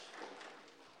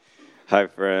Hi,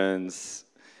 friends.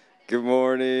 Good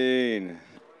morning.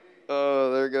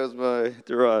 Oh, there goes my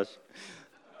Darash.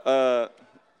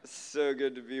 So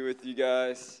good to be with you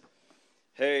guys.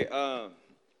 Hey,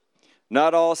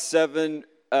 not all 7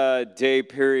 day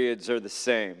periods are the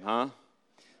same, huh?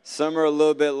 Some are a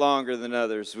little bit longer than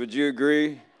others. Would you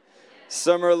agree?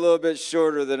 Some are a little bit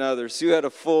shorter than others. Who had a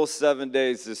full 7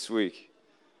 days this week?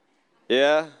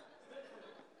 Yeah?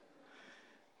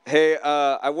 Hey,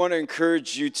 I want to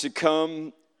encourage you to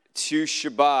come to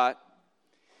Shabbat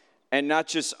and not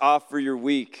just offer your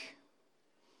week.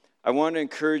 I want to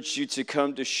encourage you to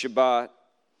come to Shabbat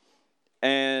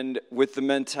and with the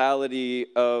mentality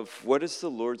of, what has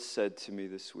the Lord said to me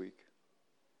this week?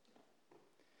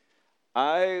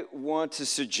 I want to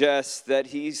suggest that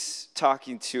He's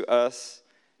talking to us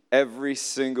every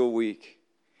single week.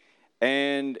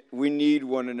 And we need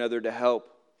one another to help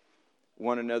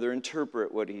one another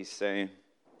interpret what He's saying.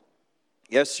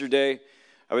 Yesterday,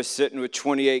 I was sitting with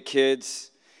 28 kids,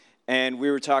 and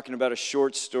we were talking about a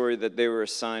short story that they were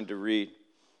assigned to read.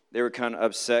 They were kind of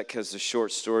upset because the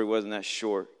short story wasn't that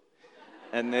short.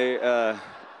 And they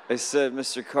said,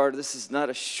 Mr. Carter, this is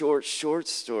not a short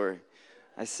story.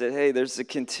 I said, hey, there's a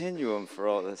continuum for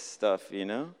all this stuff, you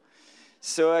know?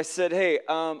 So I said, hey,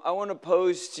 I want to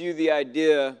pose to you the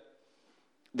idea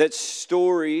that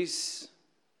stories,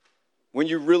 when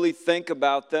you really think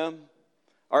about them,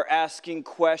 are asking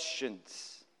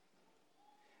questions.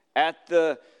 At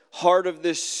the heart of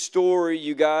this story,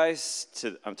 you guys,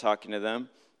 I'm talking to them,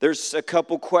 there's a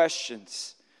couple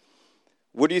questions.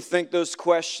 What do you think those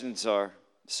questions are?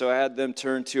 So I had them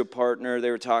turn to a partner.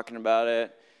 They were talking about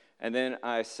it. And then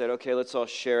I said, okay, let's all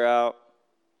share out.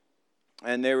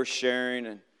 And they were sharing.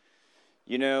 And,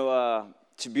 you know,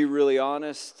 to be really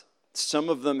honest, some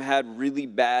of them had really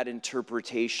bad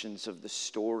interpretations of the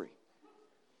story.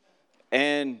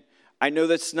 And I know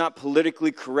that's not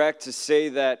politically correct to say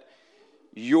that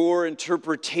your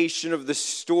interpretation of the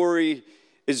story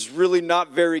is really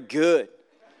not very good.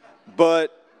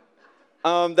 But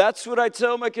that's what I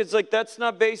tell my kids, like, that's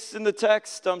not based in the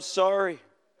text. I'm sorry.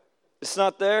 It's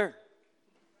not there.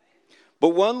 But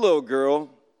one little girl,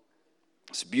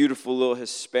 this beautiful little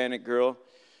Hispanic girl,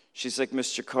 she's like,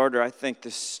 Mr. Carter, I think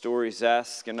this story's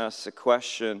asking us a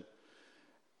question.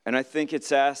 And I think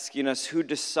it's asking us, who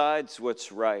decides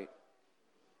what's right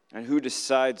and who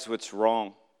decides what's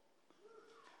wrong?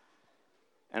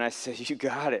 And I said, you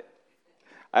got it.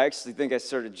 I actually think I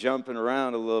started jumping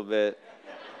around a little bit.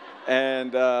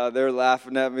 And they're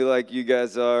laughing at me like you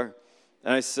guys are.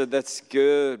 And I said, that's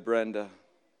good, Brenda.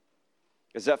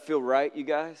 Does that feel right, you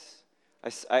guys?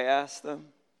 I asked them.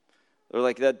 They're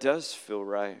like, that does feel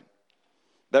right.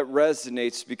 That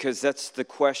resonates because that's the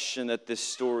question that this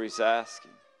story's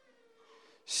asking.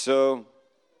 So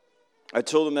I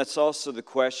told them that's also the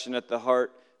question at the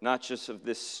heart, not just of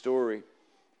this story,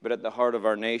 but at the heart of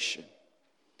our nation.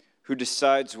 Who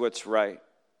decides what's right?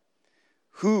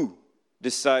 Who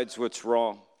decides what's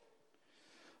wrong?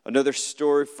 Another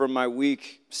story from my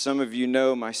week. Some of you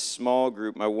know my small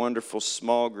group, my wonderful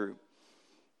small group,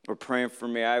 were praying for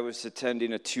me. I was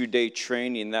attending a 2-day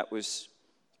training that was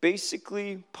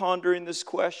basically pondering this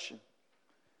question.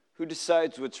 Who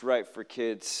decides what's right for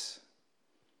kids?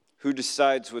 Who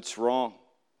decides what's wrong?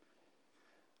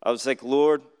 I was like,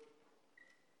 Lord,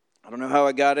 I don't know how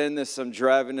I got in this. I'm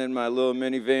driving in my little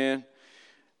minivan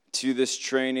to this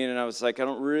training, and I was like,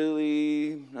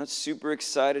 not super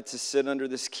excited to sit under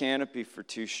this canopy for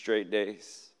 2 straight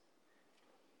days.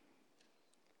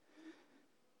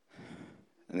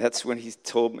 And that's when he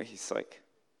told me, he's like,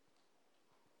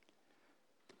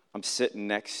 I'm sitting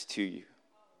next to you.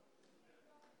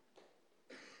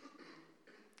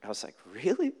 I was like,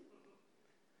 really?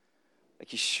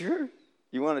 Like, you sure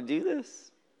you want to do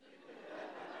this?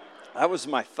 That was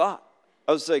my thought.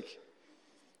 I was like,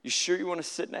 you sure you want to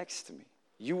sit next to me?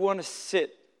 You want to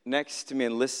sit next to me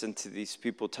and listen to these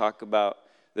people talk about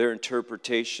their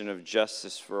interpretation of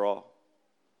justice for all?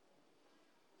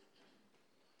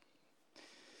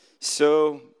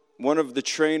 So one of the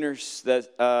trainers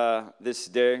that this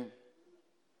day,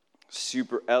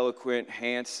 super eloquent,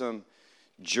 handsome,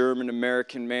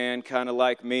 German-American man, kind of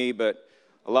like me, but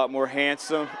a lot more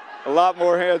handsome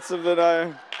than I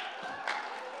am.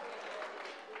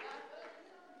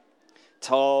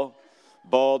 Tall,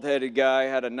 bald-headed guy,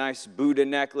 had a nice Buddha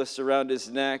necklace around his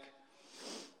neck.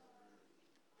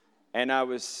 And I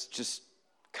was just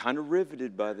kind of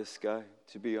riveted by this guy,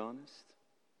 to be honest.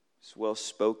 He's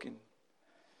well-spoken.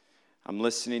 I'm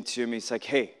listening to him. He's like,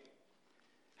 hey,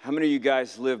 how many of you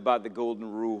guys live by the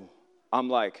golden rule? I'm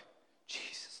like,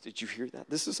 Jesus, did you hear that?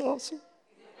 This is awesome.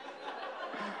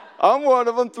 I'm one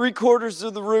of them. 3/4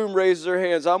 of the room raised their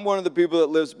hands. I'm one of the people that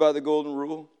lives by the golden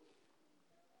rule.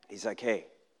 He's like, hey,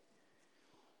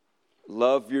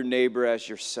 love your neighbor as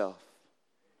yourself.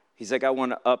 He's like, I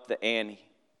want to up the ante.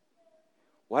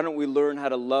 Why don't we learn how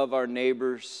to love our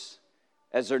neighbors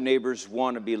as our neighbors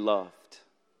want to be loved?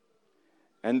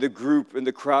 And the group and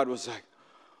the crowd was like,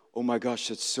 oh my gosh,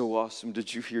 that's so awesome.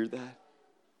 Did you hear that?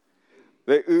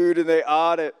 They oohed and they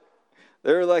awed it.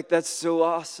 They were like, that's so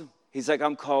awesome. He's like,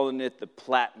 I'm calling it the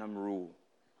platinum rule.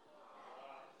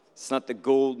 It's not the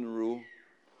golden rule.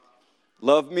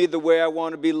 Love me the way I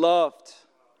want to be loved.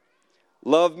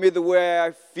 Love me the way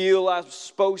I feel I'm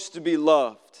supposed to be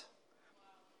loved.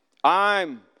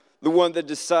 I'm the one that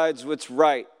decides what's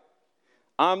right.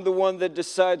 I'm the one that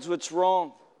decides what's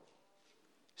wrong.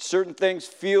 Certain things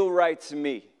feel right to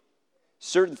me.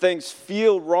 Certain things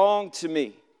feel wrong to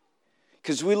me.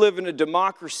 Because we live in a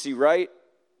democracy, right?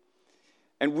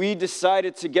 And we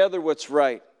decided together what's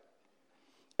right.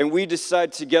 And we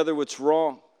decide together what's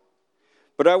wrong.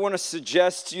 But I want to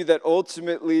suggest to you that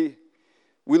ultimately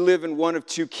we live in one of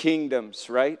two kingdoms,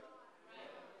 right?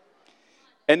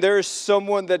 And there is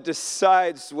someone that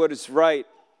decides what is right.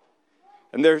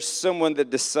 And there's someone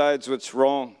that decides what's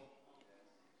wrong.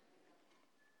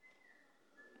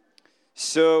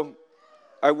 So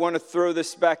I want to throw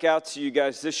this back out to you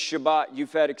guys. This Shabbat,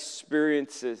 you've had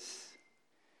experiences.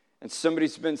 And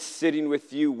somebody's been sitting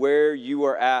with you where you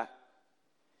are at.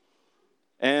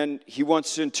 And he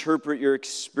wants to interpret your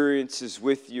experiences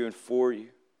with you and for you.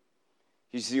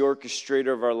 He's the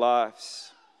orchestrator of our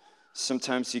lives.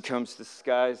 Sometimes he comes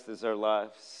disguised as our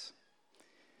lives.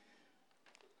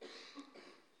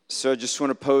 So I just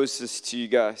want to pose this to you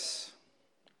guys.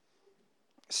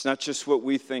 It's not just what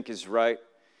we think is right.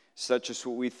 It's not just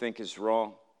what we think is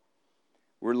wrong.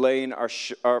 We're laying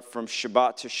from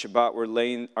Shabbat to Shabbat, we're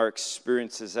laying our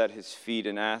experiences at his feet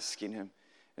and asking him,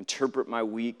 interpret my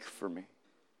week for me.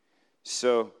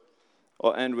 So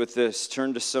I'll end with this.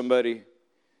 Turn to somebody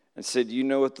and say, do you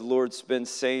know what the Lord's been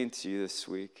saying to you this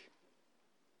week?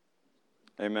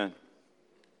 Amen.